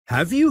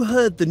Have you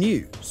heard the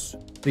news?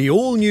 The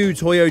all-new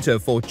Toyota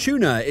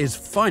Fortuner is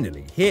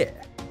finally here.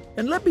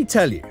 And let me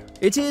tell you,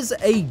 it is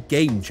a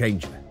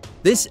game-changer.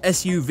 This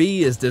SUV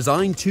is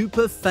designed to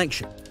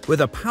perfection,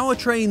 with a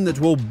powertrain that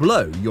will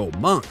blow your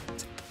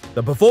mind.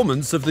 The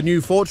performance of the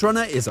new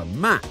Forerunner is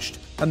unmatched,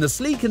 and the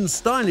sleek and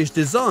stylish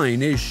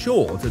design is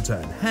sure to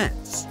turn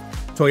heads.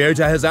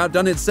 Toyota has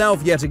outdone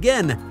itself yet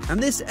again,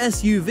 and this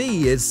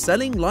SUV is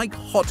selling like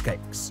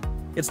hotcakes.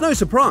 It's no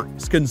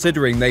surprise,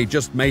 considering they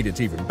just made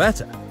it even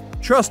better.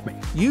 Trust me,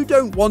 you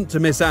don't want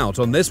to miss out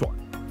on this one.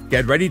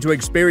 Get ready to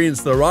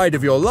experience the ride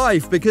of your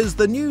life because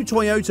the new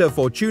Toyota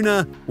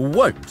Fortuner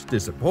won't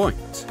disappoint.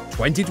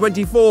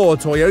 2024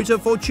 Toyota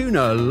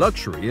Fortuner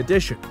Luxury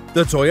Edition.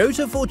 The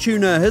Toyota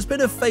Fortuner has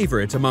been a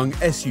favorite among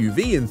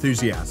SUV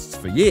enthusiasts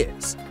for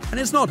years, and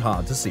it's not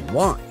hard to see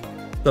why.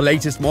 The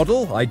latest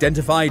model,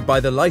 identified by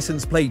the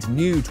license plate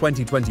New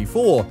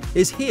 2024,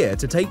 is here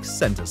to take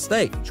center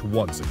stage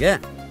once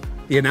again.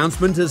 The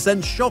announcement has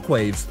sent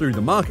shockwaves through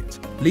the market,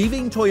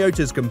 leaving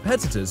Toyota's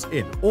competitors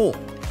in awe.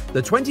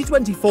 The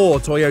 2024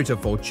 Toyota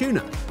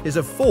Fortuner is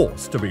a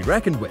force to be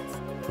reckoned with,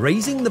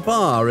 raising the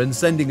bar and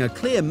sending a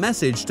clear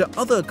message to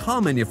other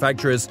car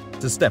manufacturers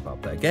to step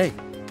up their game.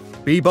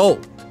 Be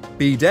bold,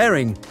 be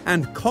daring,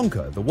 and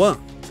conquer the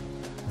world.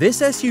 This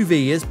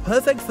SUV is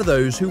perfect for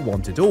those who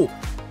want it all: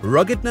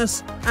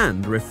 ruggedness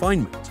and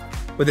refinement.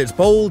 With its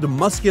bold,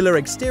 muscular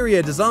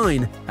exterior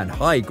design and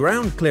high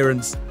ground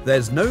clearance,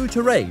 there's no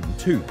terrain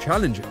too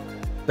challenging.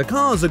 The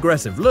car's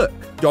aggressive look,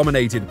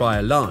 dominated by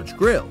a large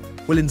grille,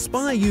 will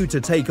inspire you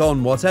to take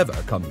on whatever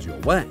comes your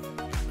way.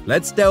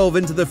 Let's delve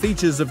into the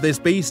features of this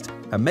beast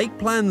and make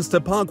plans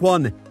to park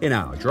one in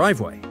our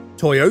driveway.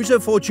 Toyota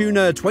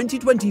Fortuner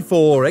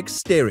 2024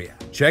 Exterior.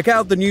 Check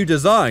out the new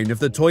design of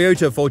the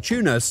Toyota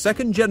Fortuner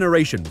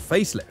second-generation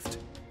facelift.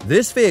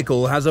 This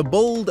vehicle has a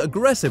bold,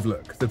 aggressive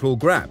look that will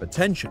grab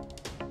attention.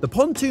 The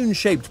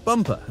pontoon-shaped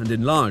bumper and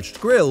enlarged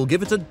grille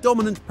give it a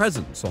dominant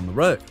presence on the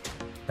road.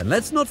 And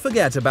let's not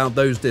forget about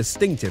those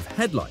distinctive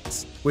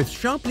headlights, with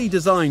sharply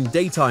designed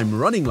daytime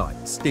running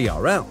lights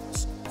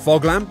 (DRLs),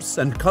 fog lamps,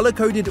 and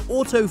color-coded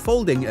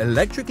auto-folding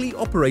electrically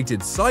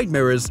operated side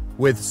mirrors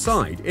with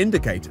side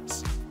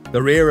indicators.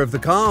 The rear of the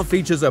car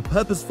features a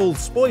purposeful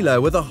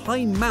spoiler with a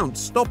high-mount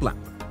stop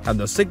lamp, and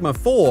the Sigma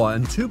 4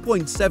 and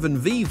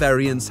 2.7V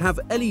variants have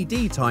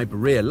LED-type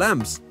rear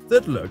lamps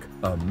that look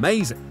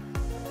amazing.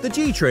 The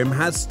G-Trim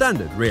has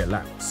standard rear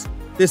lamps.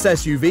 This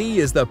SUV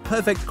is the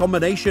perfect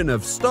combination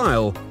of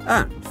style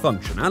and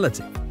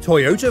functionality.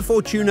 Toyota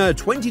Fortuner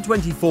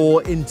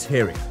 2024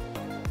 Interior.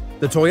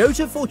 The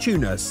Toyota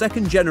Fortuner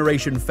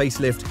second-generation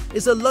facelift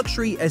is a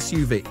luxury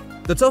SUV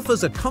that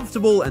offers a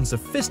comfortable and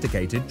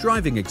sophisticated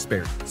driving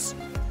experience.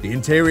 The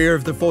interior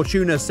of the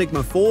Fortuner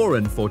Sigma 4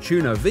 and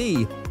Fortuner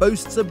V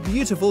boasts a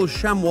beautiful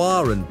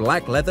chamois and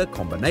black leather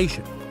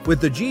combination,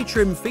 with the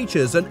G-Trim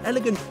features an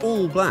elegant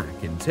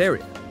all-black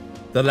interior.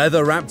 The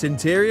leather-wrapped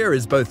interior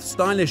is both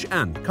stylish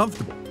and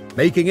comfortable,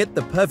 making it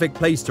the perfect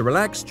place to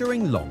relax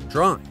during long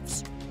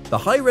drives. The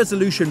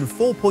high-resolution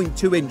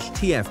 4.2-inch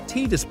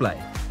TFT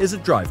display is a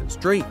driver's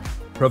dream,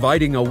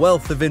 providing a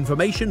wealth of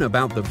information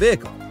about the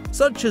vehicle,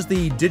 such as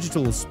the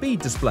digital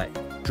speed display,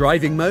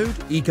 driving mode,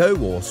 eco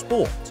or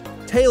sport,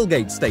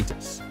 tailgate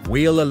status,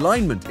 wheel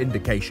alignment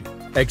indication,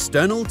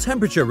 external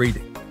temperature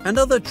reading, and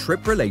other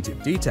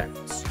trip-related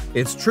details.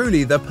 It's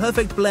truly the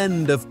perfect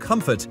blend of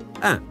comfort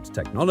and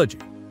technology.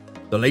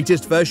 The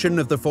latest version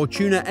of the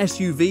Fortuner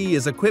SUV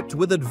is equipped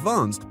with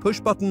advanced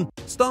push-button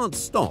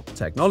start-stop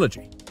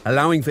technology,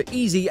 allowing for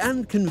easy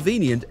and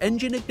convenient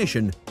engine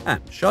ignition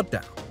and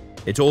shutdown.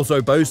 It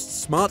also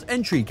boasts smart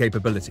entry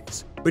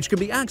capabilities, which can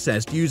be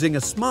accessed using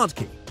a smart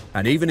key,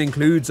 and even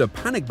includes a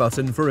panic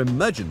button for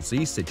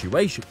emergency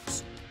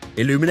situations.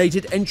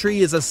 Illuminated entry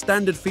is a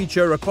standard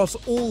feature across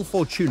all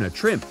Fortuner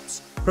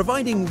trims,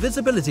 providing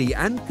visibility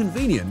and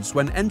convenience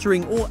when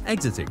entering or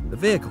exiting the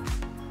vehicle.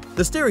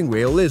 The steering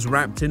wheel is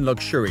wrapped in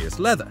luxurious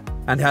leather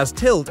and has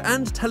tilt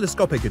and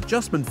telescopic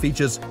adjustment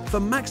features for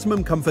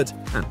maximum comfort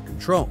and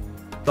control.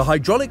 The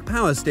hydraulic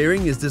power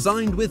steering is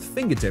designed with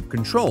fingertip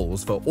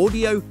controls for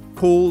audio,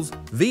 calls,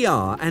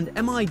 VR, and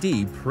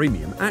MID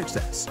premium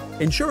access,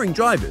 ensuring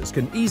drivers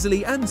can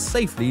easily and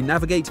safely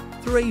navigate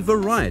through a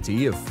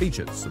variety of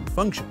features and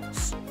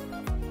functions.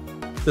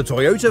 The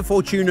Toyota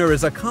Fortuner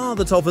is a car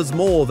that offers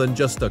more than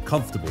just a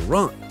comfortable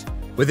ride.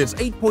 With its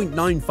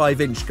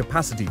 8.95-inch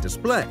capacity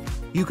display,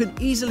 you can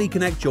easily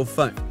connect your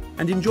phone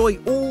and enjoy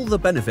all the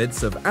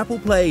benefits of Apple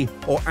Play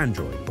or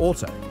Android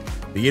Auto.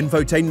 The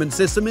infotainment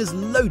system is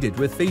loaded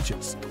with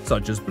features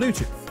such as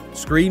Bluetooth,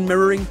 screen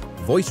mirroring,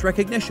 voice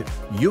recognition,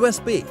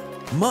 USB,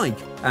 mic,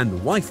 and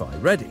Wi-Fi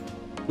ready.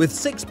 With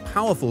 6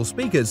 powerful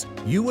speakers,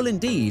 you will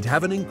indeed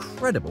have an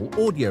incredible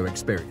audio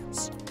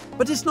experience.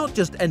 But it's not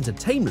just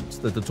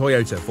entertainment that the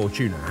Toyota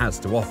Fortuner has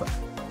to offer.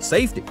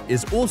 Safety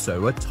is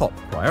also a top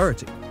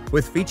priority,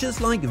 with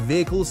features like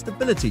vehicle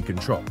stability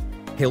control,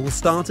 hill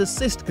start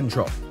assist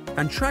control,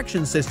 and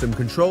traction system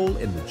control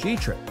in the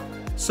G-Trim.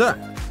 So,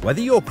 whether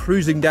you're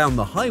cruising down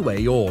the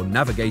highway or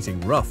navigating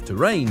rough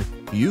terrain,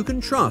 you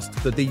can trust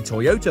that the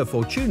Toyota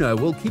Fortuner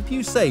will keep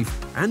you safe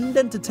and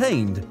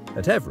entertained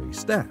at every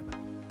step.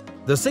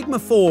 The Sigma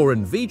 4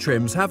 and V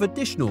trims have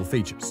additional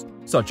features,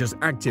 such as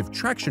active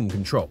traction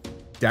control,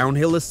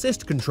 downhill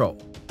assist control,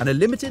 and a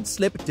limited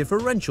slip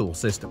differential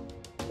system.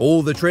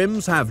 All the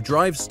trims have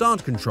drive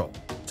start control,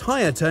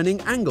 tire turning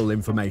angle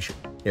information,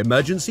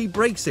 emergency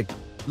brake signal,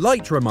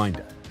 light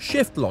reminder,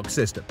 shift lock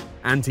system,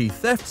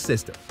 anti-theft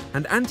system,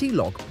 and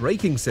anti-lock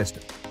braking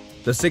system.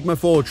 The Sigma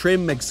 4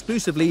 trim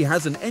exclusively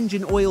has an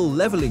engine oil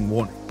leveling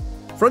warning.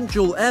 Front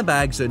dual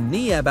airbags and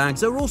knee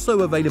airbags are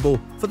also available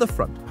for the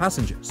front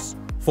passengers.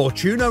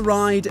 Fortuner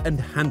ride and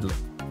handling.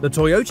 The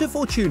Toyota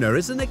Fortuner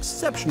is an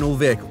exceptional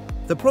vehicle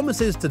that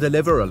promises to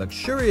deliver a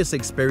luxurious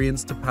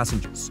experience to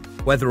passengers,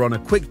 whether on a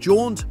quick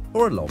jaunt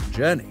or a long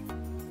journey.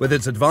 With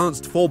its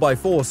advanced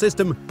 4x4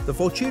 system, the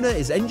Fortuner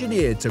is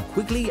engineered to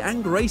quickly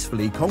and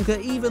gracefully conquer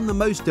even the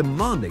most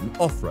demanding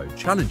off-road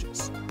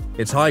challenges.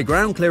 Its high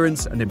ground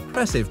clearance and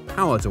impressive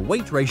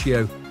power-to-weight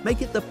ratio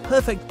make it the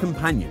perfect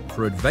companion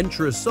for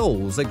adventurous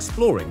souls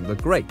exploring the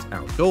great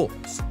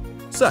outdoors.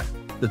 So,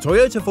 the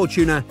Toyota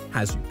Fortuner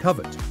has you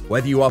covered,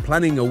 whether you are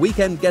planning a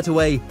weekend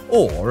getaway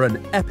or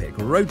an epic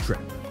road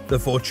trip. The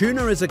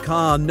Fortuner is a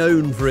car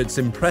known for its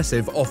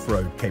impressive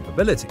off-road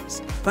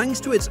capabilities, thanks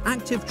to its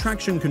active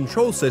traction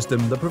control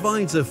system that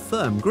provides a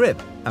firm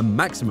grip and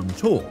maximum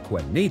torque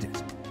when needed.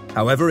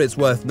 However, it's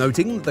worth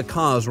noting that the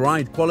car's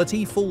ride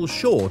quality falls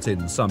short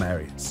in some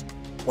areas.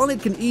 While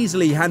it can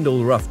easily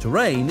handle rough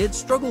terrain, it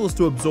struggles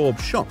to absorb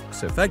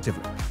shocks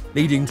effectively,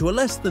 leading to a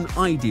less than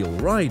ideal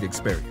ride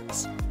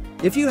experience.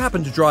 If you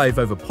happen to drive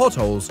over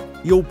potholes,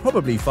 you'll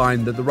probably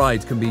find that the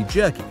ride can be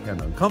jerky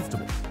and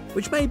uncomfortable,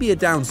 which may be a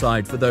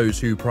downside for those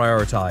who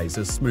prioritize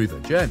a smoother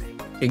journey.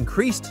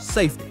 Increased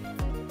safety.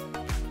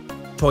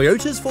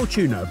 Toyota's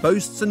Fortuner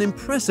boasts an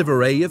impressive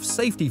array of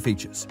safety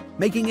features,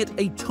 making it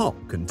a top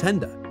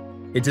contender.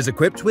 It is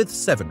equipped with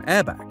 7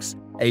 airbags,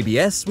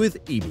 ABS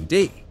with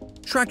EBD,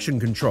 traction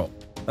control,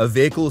 a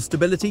vehicle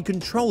stability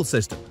control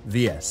system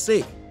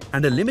 (VSC),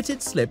 and a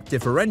limited slip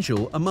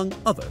differential among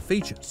other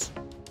features.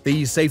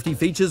 These safety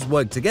features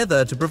work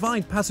together to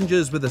provide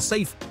passengers with a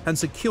safe and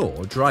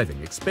secure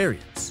driving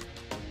experience.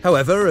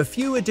 However, a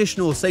few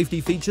additional safety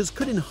features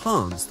could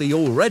enhance the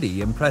already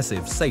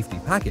impressive safety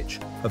package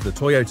of the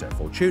Toyota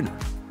Fortuner.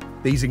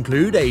 These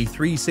include a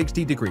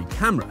 360-degree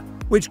camera,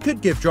 which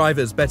could give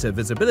drivers better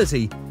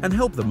visibility and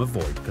help them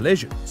avoid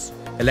collisions.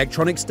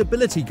 Electronic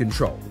stability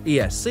control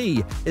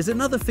 (ESC) is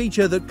another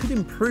feature that could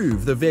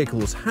improve the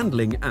vehicle's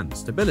handling and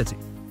stability,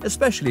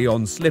 especially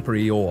on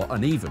slippery or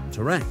uneven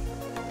terrain.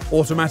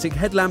 Automatic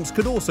headlamps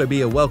could also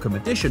be a welcome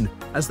addition,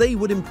 as they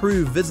would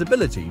improve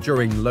visibility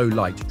during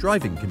low-light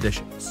driving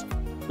conditions.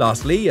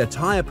 Lastly, a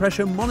tire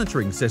pressure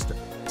monitoring system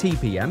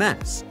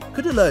 (TPMS)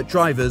 could alert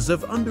drivers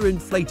of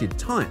underinflated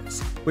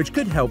tires, which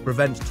could help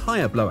prevent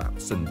tire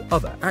blowouts and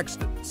other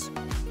accidents.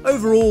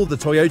 Overall, the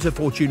Toyota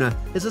Fortuner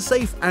is a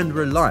safe and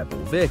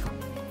reliable vehicle,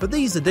 but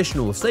these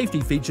additional safety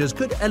features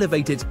could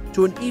elevate it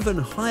to an even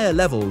higher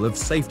level of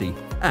safety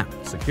and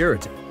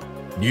security.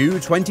 New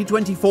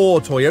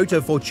 2024 Toyota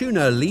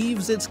Fortuner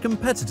leaves its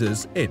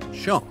competitors in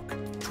shock.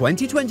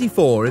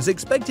 2024 is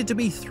expected to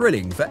be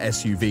thrilling for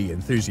SUV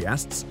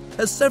enthusiasts,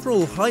 as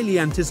several highly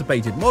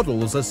anticipated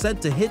models are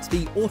set to hit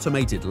the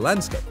automated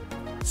landscape.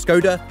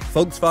 Skoda,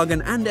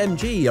 Volkswagen and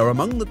MG are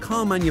among the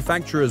car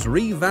manufacturers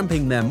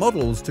revamping their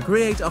models to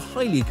create a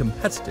highly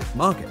competitive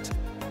market.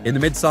 In the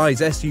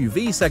mid-size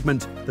SUV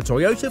segment, the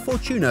Toyota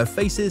Fortuner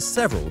faces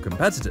several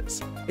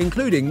competitors,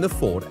 including the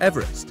Ford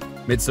Everest,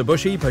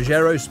 Mitsubishi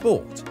Pajero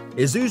Sport,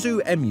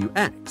 Isuzu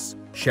MU-X,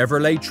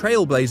 Chevrolet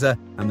Trailblazer,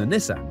 and the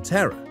Nissan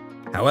Terra.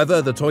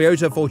 However, the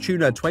Toyota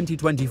Fortuner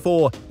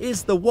 2024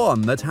 is the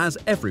one that has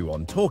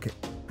everyone talking,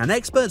 and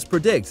experts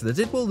predict that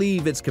it will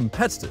leave its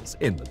competitors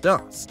in the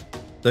dust.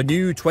 The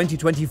new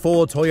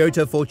 2024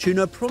 Toyota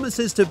Fortuner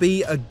promises to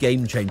be a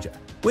game-changer,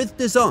 with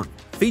design,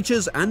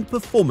 features, and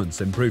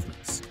performance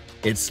improvements.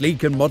 Its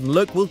sleek and modern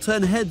look will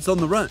turn heads on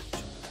the road.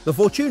 The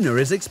Fortuner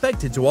is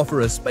expected to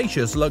offer a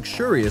spacious,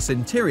 luxurious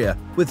interior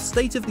with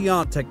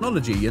state-of-the-art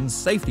technology and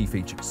safety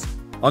features.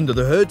 Under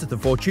the hood, the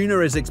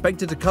Fortuner is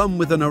expected to come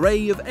with an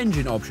array of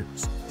engine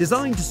options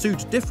designed to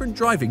suit different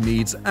driving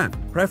needs and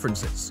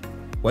preferences.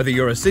 Whether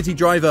you're a city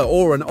driver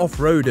or an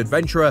off-road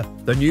adventurer,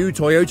 the new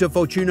Toyota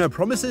Fortuner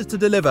promises to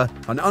deliver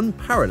an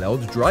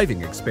unparalleled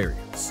driving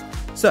experience.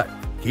 So,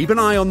 keep an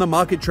eye on the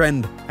market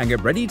trend and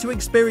get ready to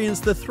experience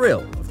the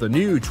thrill of the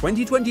new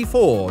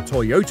 2024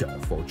 Toyota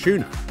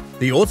Fortuner.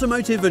 The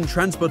automotive and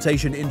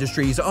transportation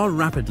industries are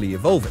rapidly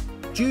evolving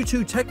due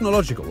to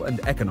technological and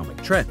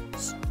economic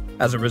trends.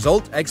 As a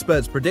result,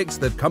 experts predict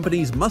that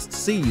companies must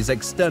seize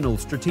external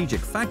strategic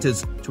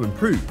factors to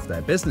improve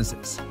their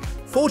businesses.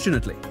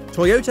 Fortunately,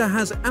 Toyota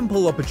has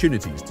ample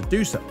opportunities to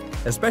do so,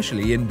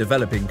 especially in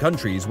developing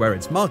countries where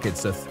its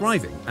markets are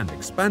thriving and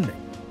expanding.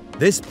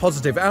 This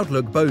positive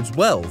outlook bodes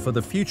well for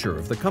the future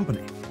of the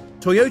company.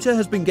 Toyota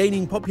has been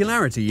gaining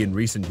popularity in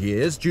recent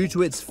years due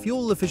to its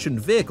fuel-efficient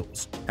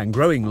vehicles and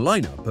growing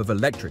lineup of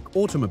electric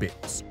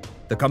automobiles.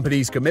 The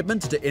company's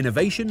commitment to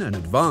innovation and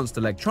advanced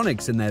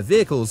electronics in their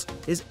vehicles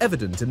is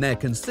evident in their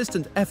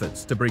consistent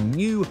efforts to bring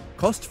new,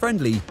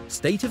 cost-friendly,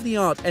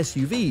 state-of-the-art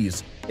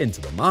SUVs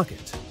into the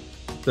market.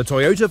 The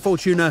Toyota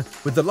Fortuner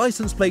with the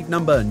license plate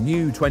number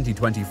New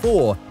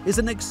 2024 is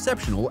an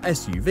exceptional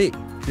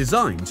SUV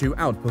designed to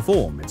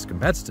outperform its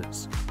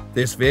competitors.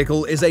 This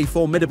vehicle is a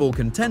formidable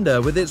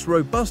contender with its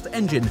robust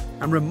engine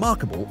and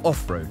remarkable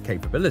off-road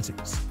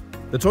capabilities.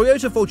 The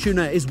Toyota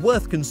Fortuner is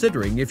worth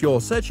considering if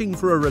you're searching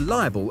for a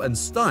reliable and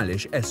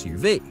stylish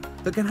SUV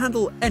that can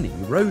handle any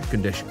road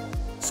condition.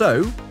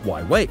 So,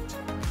 why wait?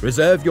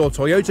 Reserve your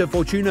Toyota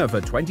Fortuner for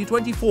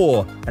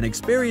 2024 and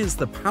experience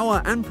the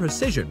power and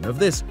precision of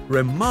this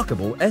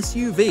remarkable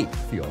SUV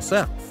for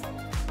yourself.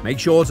 Make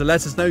sure to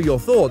let us know your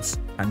thoughts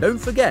and don't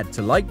forget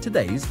to like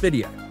today's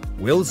video.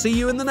 We'll see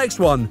you in the next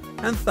one,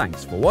 and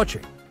thanks for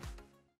watching.